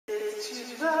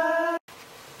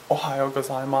Ohayo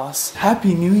gozaimasu.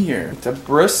 Happy New Year. It's a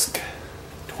brisk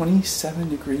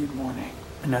 27-degree morning.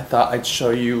 And I thought I'd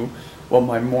show you what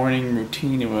my morning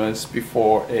routine was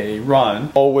before a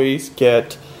run. Always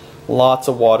get lots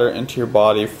of water into your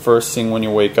body first thing when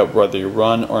you wake up, whether you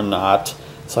run or not.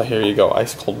 So here you go,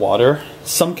 ice cold water.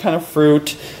 Some kind of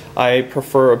fruit. I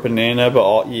prefer a banana, but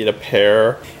I'll eat a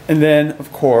pear. And then,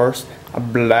 of course, a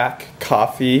black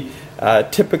coffee.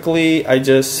 Typically, I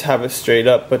just have it straight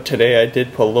up, but today I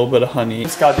did put a little bit of honey.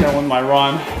 Just got done with my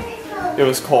run. It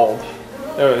was cold.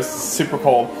 It was super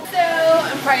cold. So,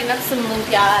 I'm frying up some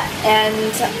lumpia,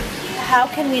 and how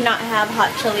can we not have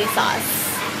hot chili sauce?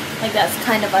 Like, that's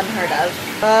kind of unheard of.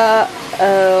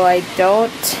 Oh, I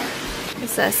don't.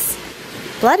 What's this?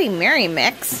 Bloody Mary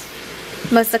mix.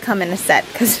 Must have come in a set,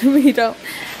 because we don't.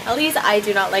 At least I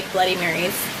do not like Bloody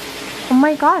Marys. Oh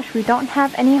my gosh, we don't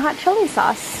have any hot chili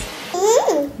sauce.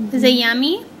 Is it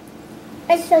yummy?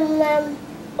 It's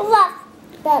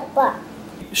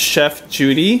Chef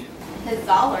Judy. His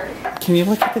dollar. Can you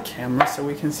look at the camera so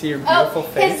we can see your beautiful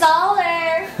face? His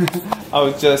dollar. I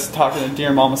was just talking to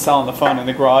dear Mama Sal on the phone in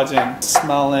the garage and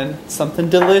smelling something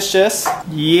delicious.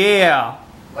 Yeah.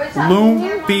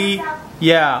 Lumpy.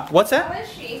 Yeah. What's that? How is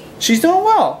she? She's doing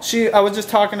well. I was just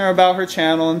talking to her about her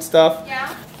channel and stuff.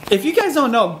 Yeah. If you guys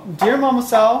don't know, dear Mama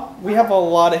Sal, we have a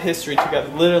lot of history together,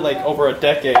 literally like over a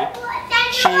decade.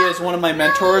 She is one of my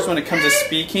mentors when it comes to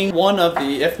speaking. One of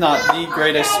the, if not the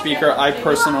greatest speaker I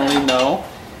personally know.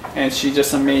 And she's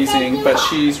just amazing, but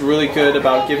she's really good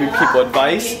about giving people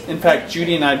advice. In fact,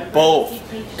 Judy and I both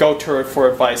go to her for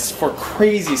advice for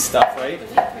crazy stuff, right?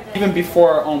 Even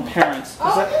before our own parents.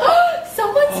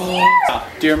 Someone's here!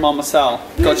 Dear Mama Sal,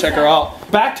 go check her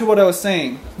out. Back to what I was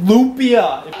saying.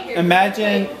 Lumpia.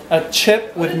 Imagine a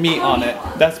chip with meat on it.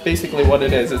 That's basically what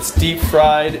it is. It's deep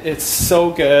fried. It's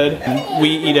so good. And we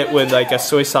eat it with like a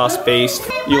soy sauce based.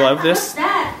 You love this?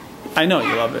 I know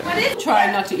you love it.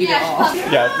 Try not to eat it all.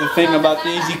 Yeah, the thing about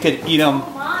these, you could eat them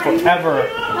forever.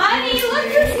 Honey, look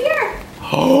who's here!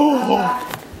 Oh,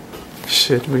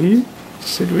 should we?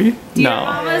 Should we? No.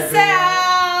 Mama Sal!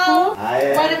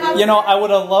 You know, I would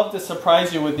have loved to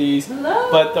surprise you with these,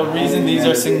 but the reason these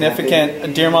are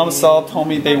significant, dear Mama Sal told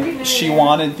me she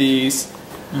wanted these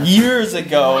years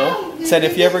ago. Said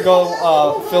if you ever go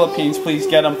Philippines, please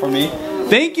get them for me.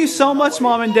 Thank you so much,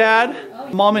 Mom and Dad.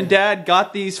 Mom and Dad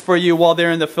got these for you while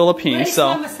they're in the Philippines,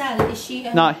 so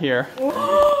not here. You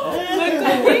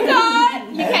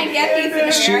can't get these in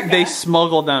America. They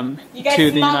smuggled them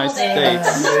to the United States.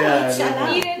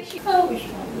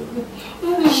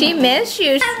 She missed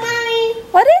you.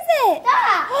 What is it?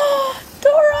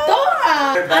 Dora.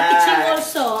 Ate Ching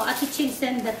also. Ate Ching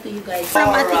send that to you guys. From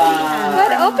Ate Ching.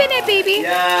 Good, open it, baby. I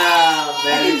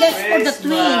think that's for the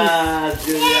twins.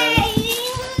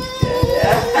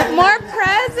 More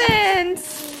presents.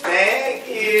 Thank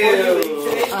you.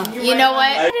 You know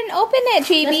what? I didn't open it,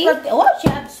 JB. Oh, she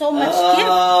has so much gift.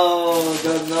 Oh,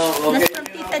 don't know. That's from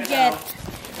Tita Jet.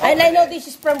 And I know this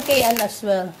is from Kayan as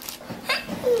well.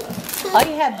 Oh,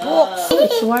 you have books.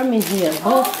 It's warm in here.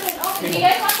 Books.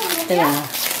 Yeah.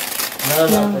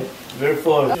 No. Very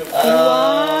full.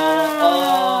 Oh,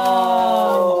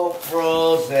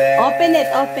 frozen. Open it,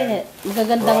 open it.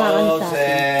 Magaganda nga ang sa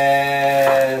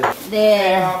akin.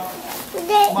 There.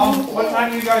 Mom, what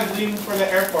time are you guys leaving for the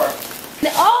airport?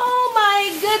 Oh my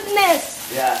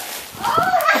goodness! Yeah.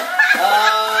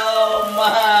 Oh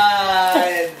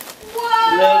my!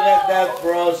 Wow. Look at that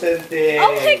frozen thing.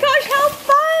 Oh my gosh, how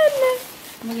fun!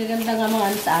 Magaganda nga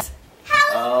mga sa akin.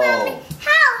 Oh.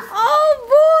 Oh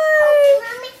boy!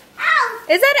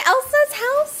 Is that Elsa's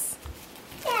house?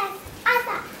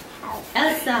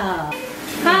 Elsa.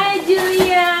 Hi,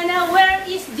 Juliana. Where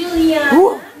is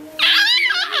Juliana?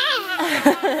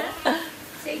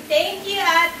 Say thank you,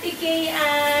 Ate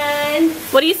Kayan.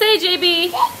 What do you say,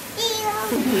 JB?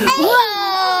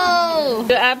 Whoa!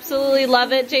 You absolutely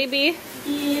love it, JB?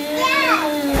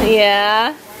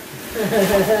 Yeah.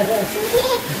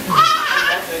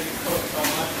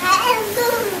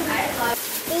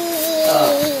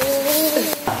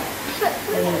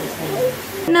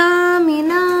 Nami,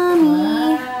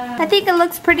 nami. I think it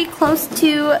looks pretty close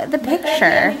to the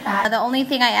picture. The only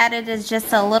thing I added is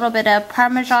just a little bit of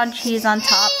Parmesan cheese on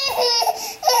top.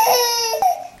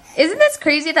 Isn't this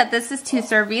crazy that this is 2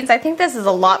 servings? I think this is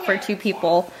a lot for 2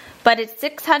 people, but it's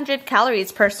 600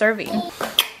 calories per serving.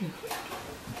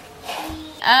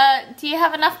 Do you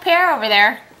have enough pear over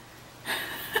there?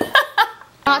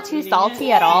 Not too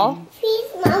salty at all. Please,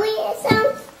 Mommy,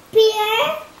 some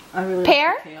pear.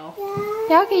 Pear?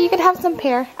 Yeah, okay, you could have some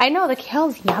pear. I know the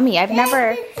kale's yummy. I've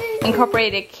never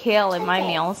incorporated kale in my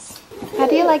meals. How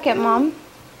do you like it, Mom?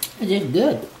 It is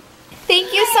good.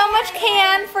 Thank you so much,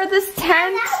 Can, for this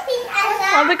tent.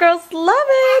 All the girls love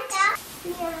it.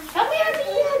 Come here,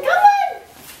 Come on.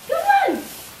 Come on.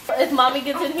 If Mommy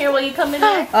gets in here, will you come in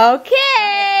there?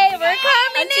 Okay, we're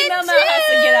coming in Mama has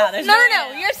to get out.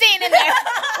 No, you're staying in there.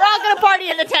 We're all gonna party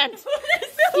in the tent.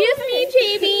 Excuse me,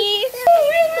 JB.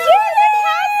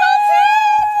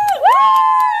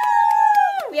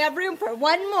 We have room for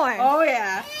one more. Oh,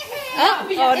 yeah. Oh,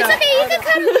 it's okay, you can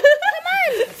come. Come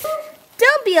on.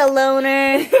 Don't be a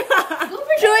loner.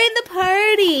 Join the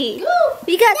party.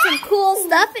 We got some cool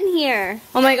stuff in here.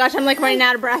 Oh my gosh, I'm like running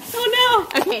out of breath. Oh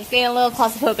no. Okay, getting a little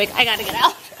claustrophobic. I gotta get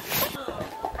out.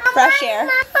 Fresh air.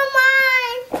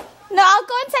 No, I'll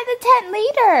go inside the tent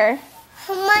later.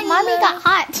 Mommy got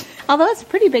hot. Although it's a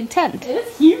pretty big tent.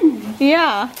 It's huge.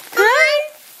 Yeah. What?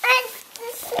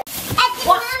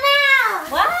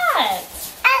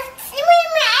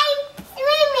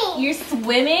 You're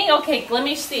swimming? Okay, let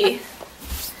me see.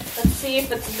 Let's see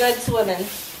if it's good swimming.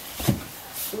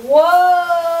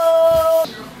 Whoa!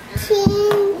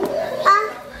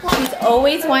 She's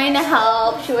always wanting to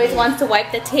help. She always wants to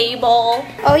wipe the table.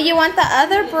 Oh, you want the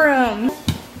other broom?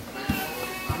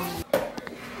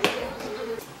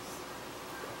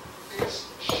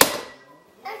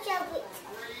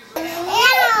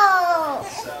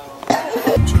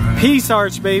 Peace,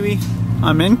 Arch baby.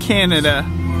 I'm in Canada.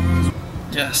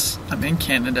 Yes, I'm in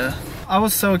Canada. I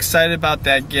was so excited about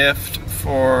that gift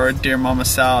for dear Mama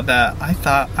Sal that I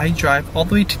thought I'd drive all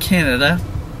the way to Canada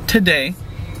today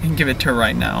and give it to her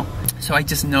right now. So I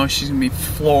just know she's gonna be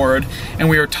floored. And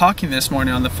we were talking this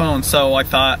morning on the phone, so I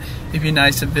thought it'd be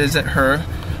nice to visit her.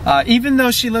 Even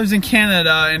though she lives in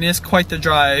Canada and is quite the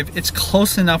drive, it's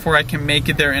close enough where I can make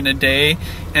it there in a day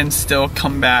and still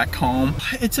come back home.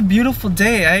 It's a beautiful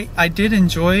day. I did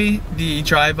enjoy the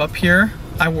drive up here.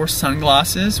 I wore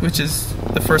sunglasses, which is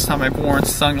the first time I've worn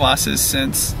sunglasses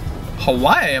since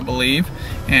Hawaii, I believe.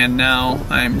 And now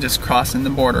I'm just crossing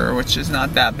the border, which is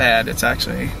not that bad. It's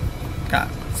actually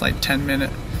it's like 10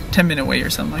 minute wait or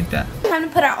something like that. Time to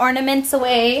put our ornaments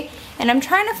away, and I'm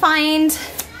trying to find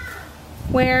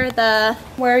where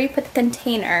we put the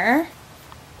container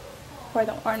for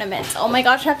the ornaments. Oh my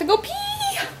gosh, I have to go pee.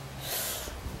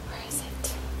 Where is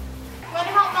it? You want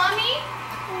to help Mommy?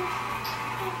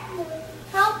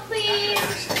 Help, please.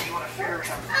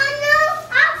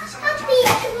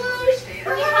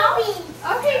 Can you help?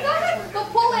 Okay, go ahead. Go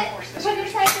pull it. Put it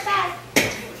inside the bag.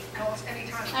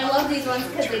 I love these ones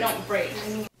because they don't break.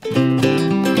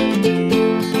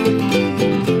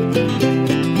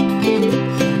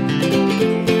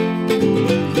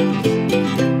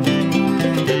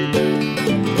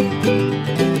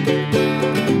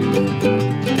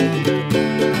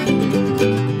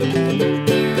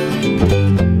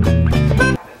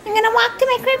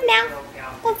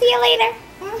 We'll see you later.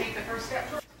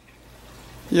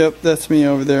 Yep, that's me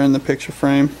over there in the picture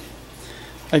frame.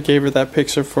 I gave her that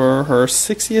picture for her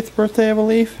 60th birthday, I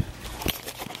believe.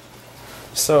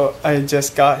 So I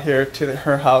just got here to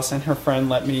her house and her friend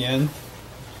let me in.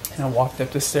 And I walked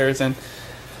up the stairs and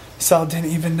Sal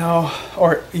didn't even know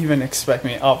or even expect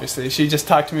me, obviously. She just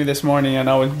talked to me this morning and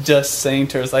I was just saying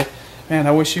to her, it's like, man,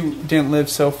 I wish you didn't live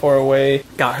so far away.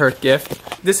 Got her a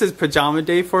gift. This is pajama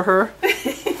day for her.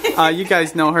 You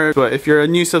guys know her, but if you're a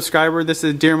new subscriber, this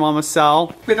is Dear Mama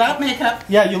Sal. Without makeup?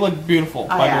 Yeah, you look beautiful,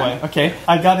 by the way. Okay,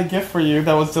 I got a gift for you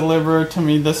that was delivered to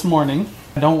me this morning.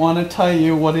 I don't want to tell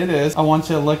you what it is. I want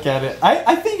you to look at it.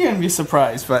 I think you're going to be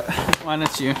surprised, but why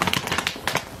don't you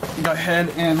go ahead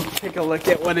and take a look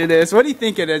at what it is. What do you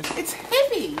think it is? It's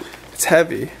heavy. It's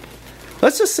heavy.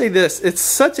 Let's just say this. It's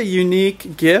such a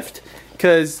unique gift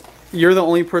because you're the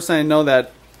only person I know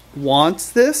that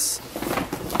wants this.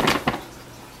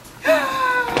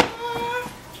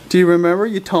 Do you remember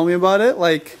you told me about it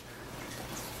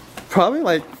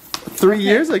probably 3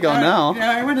 years ago now?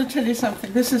 Yeah, I want to tell you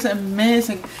something. This is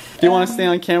amazing. Do you want to stay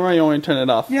on camera or you want me to turn it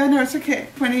off? Yeah, no, it's okay.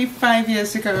 25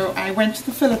 years ago, I went to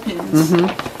the Philippines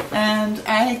and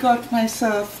I got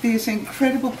myself these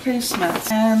incredible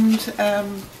placemats and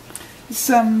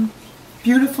some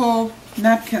beautiful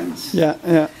napkins. Yeah,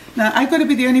 yeah. Now, I've got to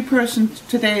be the only person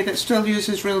today that still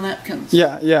uses real napkins.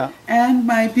 Yeah, yeah. And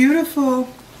my beautiful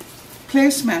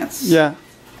placemats,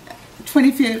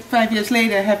 25 years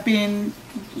later, have been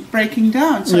breaking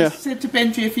down. So I said to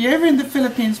Benji, if you're ever in the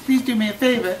Philippines, please do me a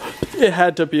favor. It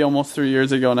had to be almost 3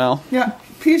 years ago now. Yeah,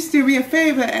 please do me a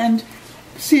favor and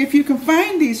see if you can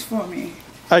find these for me.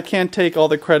 I can't take all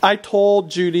the credit. I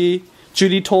told Judy,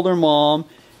 Judy told her mom,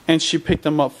 and she picked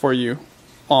them up for you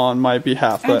on my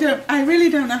behalf. But I really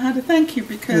don't know how to thank you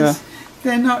because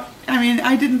They're not, I mean,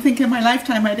 I didn't think in my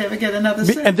lifetime I'd ever get another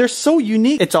set. And they're so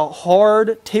unique. It's a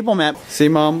hard table mat. See,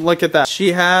 Mom, look at that.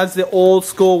 She has the old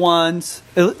school ones.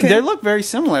 They look very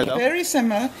similar, though. Very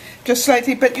similar, just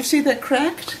slightly, but you see they're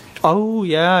cracked? Oh,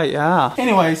 yeah, yeah.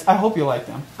 Anyways, I hope you like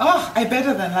them. Oh, I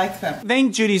better than like them.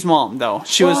 Thank Judy's mom, though.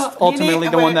 She was ultimately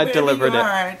the one that delivered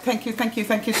it. Thank you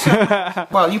so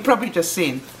much. Well, you've probably just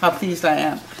seen how pleased I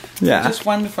am. Yeah. It's just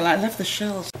wonderful. I love the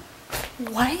shells.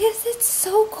 Why is it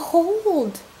so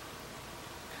cold?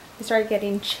 I started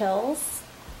getting chills.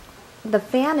 The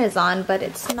fan is on, but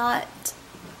it's not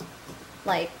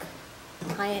like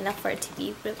high enough for it to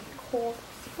be really cold.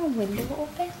 Is the window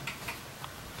open?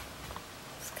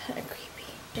 It's kind of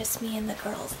creepy. Just me and the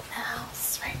girls in the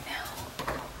house right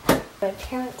now. My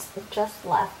parents just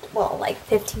left, well, like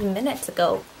 15 minutes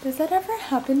ago. Does that ever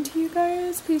happen to you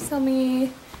guys? Please tell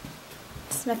me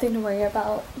it's nothing to worry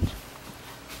about.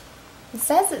 It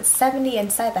says it's 70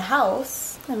 inside the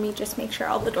house. Let me just make sure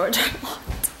all the doors are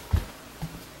locked.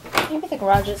 Maybe the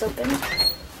garage is open.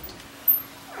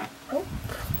 Oh.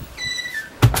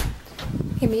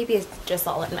 Okay, maybe it's just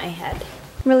all in my head.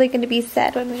 I'm really gonna be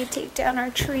sad when we take down our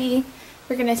tree.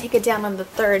 We're gonna take it down on the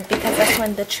 3rd because that's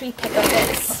when the tree pickup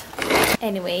is.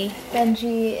 Anyway,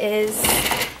 Benji is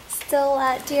still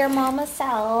at Dear Mama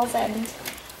Sal's and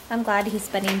I'm glad he's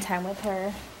spending time with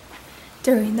her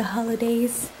during the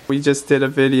holidays. We just did a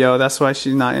video. That's why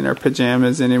she's not in her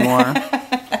pajamas anymore.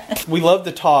 We love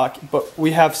to talk, but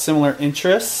we have similar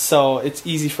interests, so it's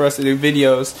easy for us to do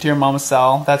videos. Dear Mama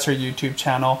Sal, that's her YouTube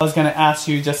channel. I was going to ask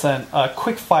you just a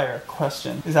quick fire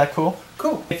question. Is that cool?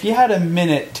 Cool. If you had a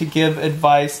minute to give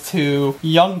advice to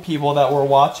young people that were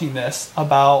watching this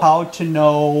about how to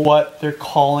know what their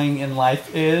calling in life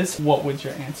is, what would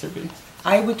your answer be?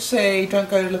 I would say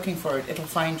don't go looking for it. It'll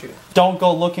find you. Don't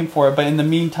go looking for it, but in the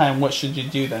meantime, what should you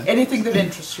do then? Anything that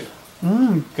interests you.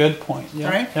 Good point. Yeah.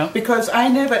 Right? Yeah. Because I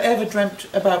never ever dreamt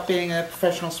about being a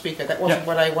professional speaker. That wasn't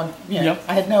what I want. You know,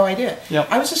 I had no idea. Yep.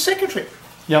 I was a secretary.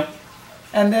 Yep.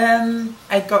 And then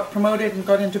I got promoted and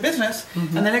got into business.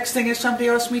 And the next thing is somebody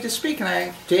asked me to speak, and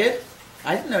I did.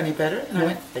 I didn't know any better. And I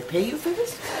went, they pay you for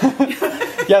this?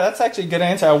 Yeah, that's actually a good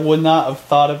answer. I would not have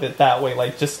thought of it that way.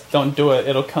 Like, just don't do it.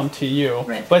 It'll come to you.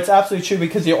 Right. But it's absolutely true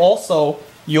because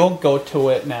you'll go to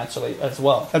it naturally as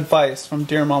well. Advice from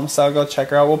Dear Mama Sal. Go check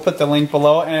her out. We'll put the link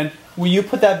below. And will you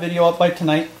put that video up by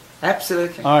tonight?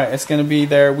 Absolutely. All right, it's going to be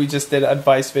there. We just did an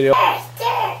advice video.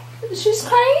 She's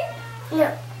crying?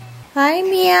 No. Hi,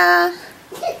 Mia.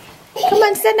 Come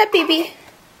on, stand up, baby.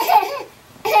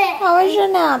 How was your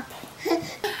nap?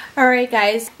 Alright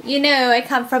guys, you know I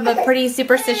come from a pretty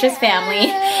superstitious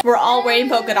family. We're all wearing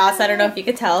polka dots, I don't know if you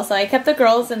could tell, so I kept the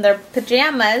girls in their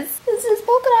pajamas. This is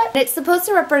polka dot. It's supposed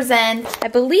to represent, I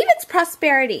believe it's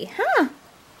prosperity, huh?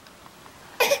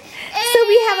 So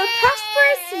we have a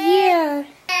prosperous year.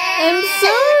 I'm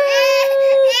sorry.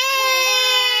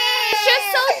 It's just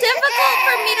so difficult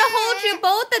for me to hold you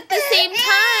both at the same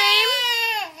time.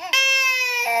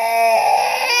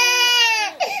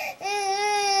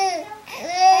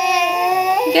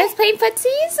 You guys playing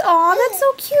footsies? Aw, that's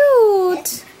so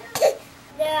cute.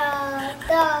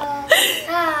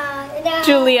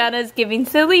 Juliana's giving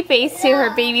silly face to her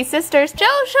baby sisters.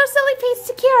 Joe, show silly face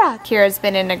to Kira. Kira's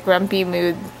been in a grumpy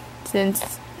mood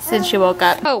since she woke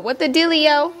up. Oh, what the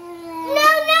dealio? No.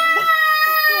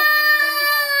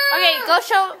 Okay, go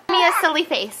show me a silly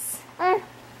face.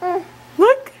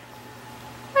 Look.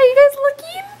 Are you guys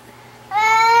looking?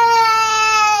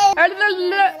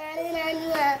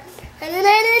 Is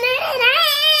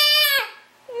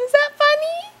that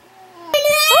funny?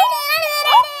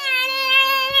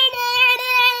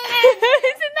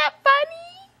 Isn't that funny?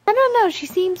 I don't know, she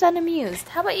seems unamused.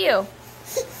 How about you?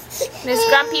 Miss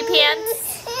Grumpy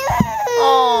Pants? Aww.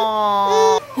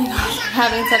 Oh my gosh, I'm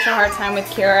having such a hard time with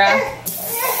Kira.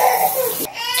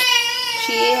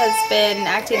 She has been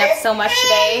acting up so much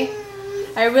today.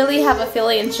 I really have a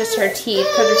feeling it's just her teeth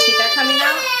because her teeth are coming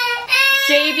out.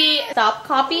 JB, stop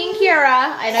copying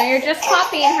Kira. I know you're just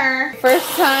copying her. First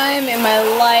time in my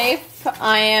life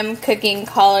I am cooking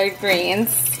collard greens.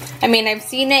 I mean, I've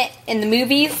seen it in the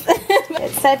movies.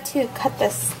 It said to cut the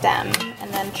stem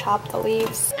and then chop the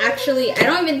leaves. Actually, I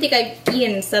don't even think I've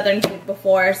eaten southern food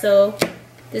before, so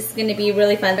this is gonna be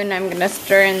really fun. And I'm gonna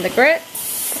stir in the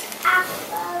grits.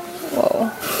 Whoa.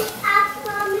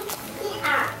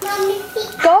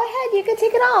 Go ahead, you can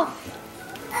take it off.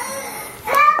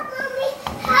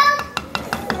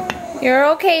 You're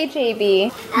okay,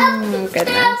 JB. Oh,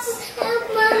 goodness.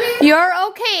 You're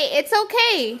okay. It's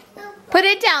okay. Put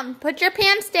it down. Put your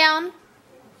pants down.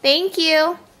 Thank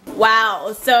you.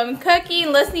 Wow. So I'm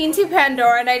cooking, listening to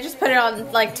Pandora, and I just put it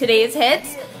on like today's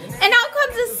hits. And out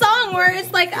comes this song where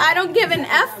it's like, I don't give an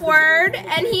F word,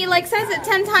 and he like says it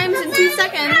 10 times in 2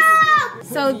 seconds.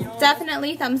 So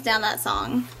definitely thumbs down that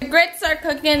song. The grits are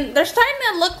cooking. They're starting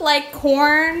to look like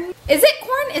corn. Is it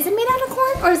corn? Is it made out of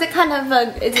corn? Or is it kind of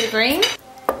is it grain?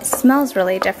 It smells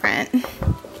really different.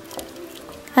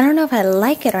 I don't know if I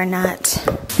like it or not.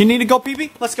 You need to go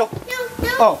pee-pee? Let's go. No.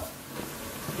 Oh.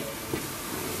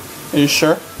 Are you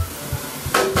sure?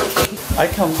 I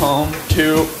come home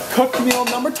to cook meal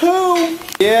number 2.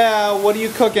 Yeah, what are you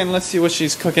cooking? Let's see what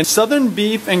she's cooking. Southern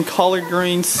beef and collard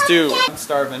green stew. I'm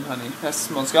starving, honey. That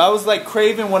smells good. I was like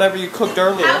craving whatever you cooked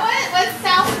earlier. Was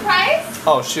Sal surprised?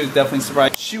 Oh, she was definitely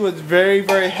surprised. She was very,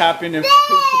 very happy and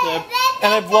appreciative.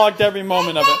 And I vlogged every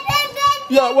moment of it.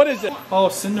 Yeah, what is it? Oh,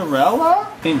 Cinderella?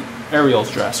 I think Ariel's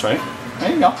dress, right?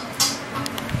 There you go.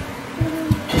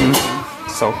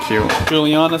 So cute.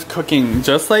 Juliana's cooking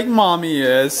just like mommy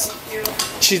is.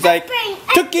 She's like,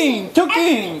 cooking.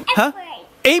 Huh?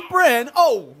 Apron?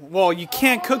 Oh, well, you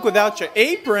can't cook without your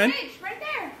apron. Right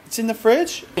there. It's in the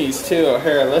fridge? These two.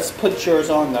 Here, let's put yours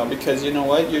on though, because you know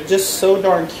what? You're just so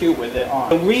darn cute with it on.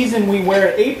 The reason we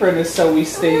wear an apron is so we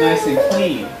stay nice and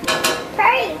clean.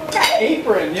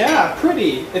 Apron, yeah,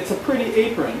 pretty. It's a pretty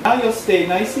apron. Now you'll stay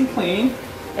nice and clean.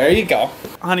 There you go.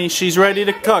 Honey, she's ready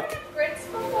to cook. Grits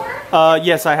before?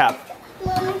 Yes, I have.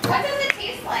 What does it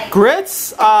taste like?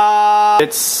 Grits?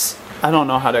 It's, I don't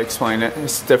know how to explain it.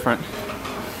 It's different.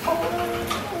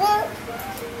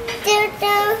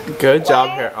 Good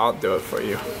job here. I'll do it for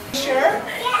you. Sure?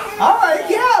 Yeah. All right,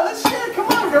 yeah, let's share. Come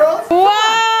on, girls.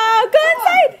 Wow, go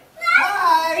inside.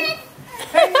 Hi.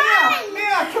 Hey,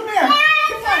 Mia, come here.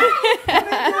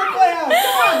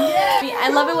 I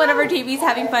love it whenever JB's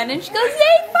having fun and she goes,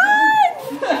 yay,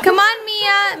 fun! Come on,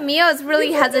 Mia. Mia was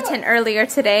really hesitant earlier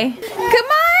today. Come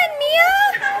on, Mia.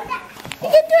 You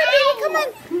can do it, baby. Come on.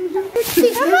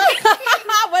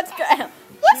 What's good?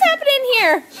 What's happening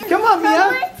here? Come on,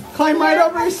 Mia. Climb right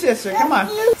over your sister. Come on.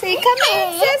 Say, come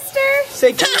in, sister.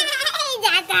 Say, come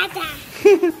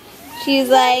She's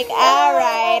like, all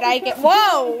right, I get.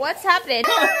 Whoa, what's happening?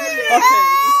 Okay,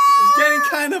 it's getting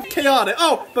kind of chaotic.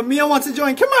 Oh, but Mia wants to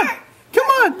join. Come on. Come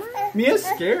on. Mia's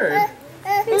scared.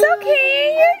 It's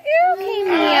okay. You're okay,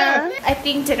 Mia. I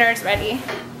think dinner's ready.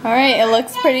 All right, it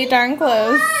looks pretty darn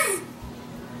close.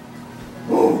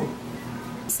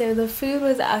 So the food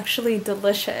was actually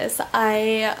delicious.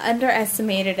 I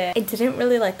underestimated it. I didn't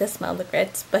really like the smell of the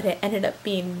grits, but it ended up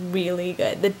being really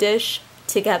good. The dish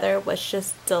together was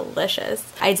just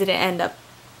delicious. I didn't end up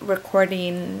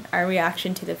recording our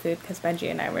reaction to the food because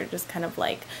Benji and I were just kind of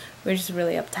like, we were just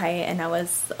really uptight and I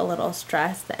was a little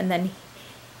stressed. And then,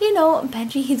 you know,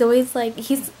 Benji, he's always like,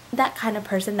 he's that kind of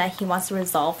person that he wants to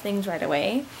resolve things right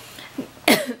away.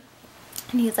 And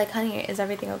he's like, honey, is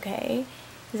everything okay?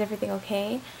 Is everything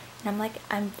okay? And I'm like,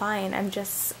 I'm fine. I'm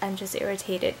just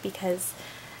irritated because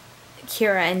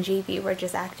Kira and JB were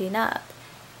just acting up.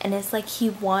 And it's like he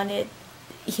wanted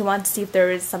to see if there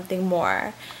was something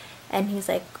more. And he's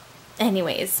like,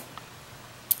 anyways,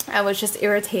 I was just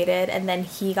irritated, and then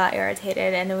he got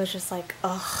irritated, and it was just like,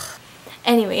 ugh.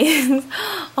 Anyways,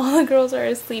 all the girls are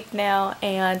asleep now,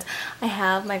 and I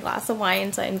have my glass of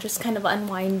wine, so I'm just kind of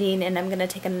unwinding, and I'm gonna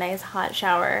take a nice hot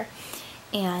shower,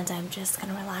 and I'm just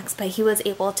gonna relax. But he was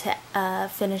able to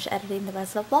finish editing the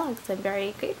rest of the vlog, so I'm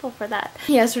very grateful for that.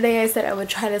 Yesterday I said I would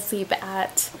try to sleep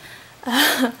at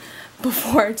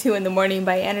before 2 in the morning,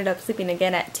 but I ended up sleeping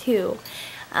again at 2.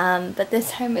 But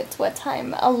this time it's what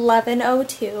time?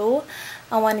 11:02.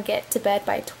 I want to get to bed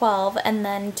by 12, and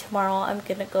then tomorrow I'm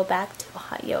gonna go back to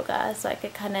hot yoga so I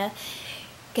could kind of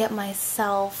get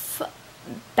myself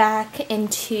back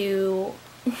into,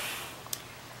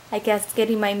 I guess,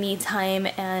 getting my me time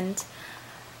and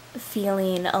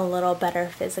feeling a little better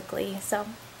physically. So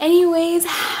anyways,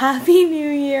 happy new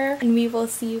year, and we will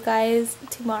see you guys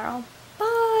tomorrow.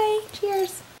 Bye.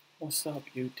 Cheers. What's up,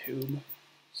 YouTube?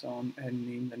 So I'm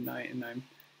editing the night and I'm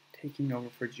taking over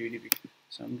for Judy.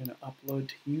 So I'm gonna upload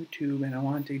to YouTube, and I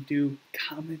wanted to do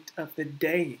comment of the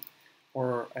day,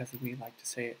 or as we like to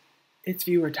say it, it's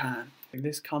viewer time.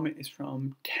 This comment is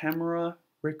from Tamara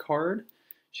Ricard.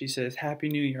 She says, Happy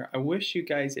New Year. I wish you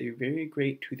guys a very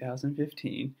great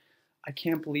 2015. I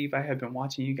can't believe I have been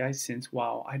watching you guys since,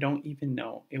 wow, I don't even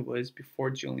know. It was before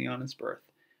Juliana's birth.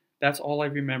 That's all I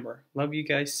remember. Love you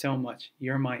guys so much.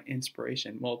 You're my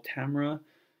inspiration. Well, Tamara,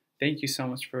 thank you so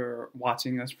much for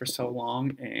watching us for so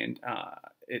long, and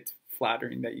it's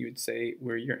flattering that you would say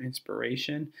we're your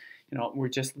inspiration. You know, we're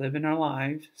just living our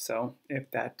lives, so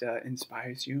if that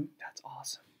inspires you, that's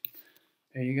awesome.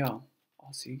 There you go.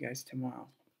 I'll see you guys tomorrow.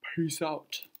 Peace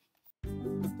out.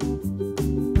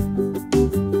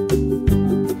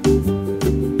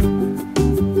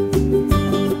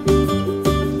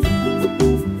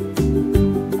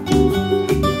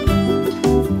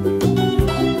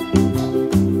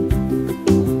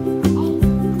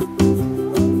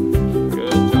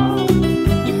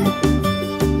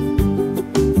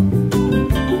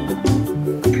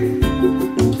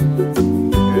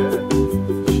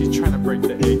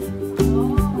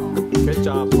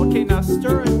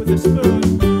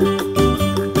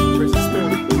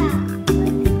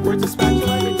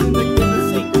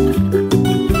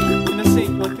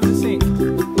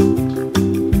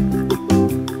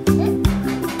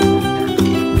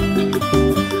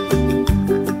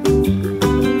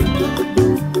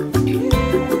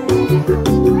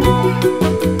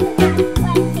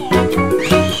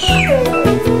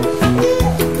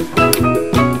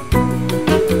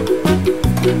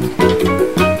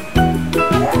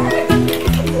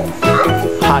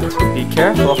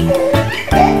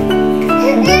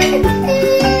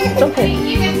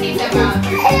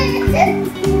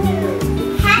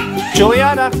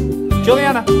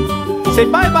 Juliana, say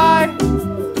bye-bye.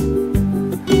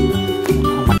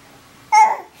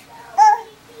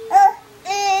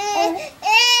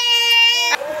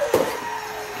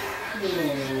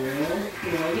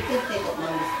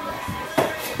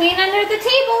 Clean under the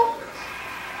table.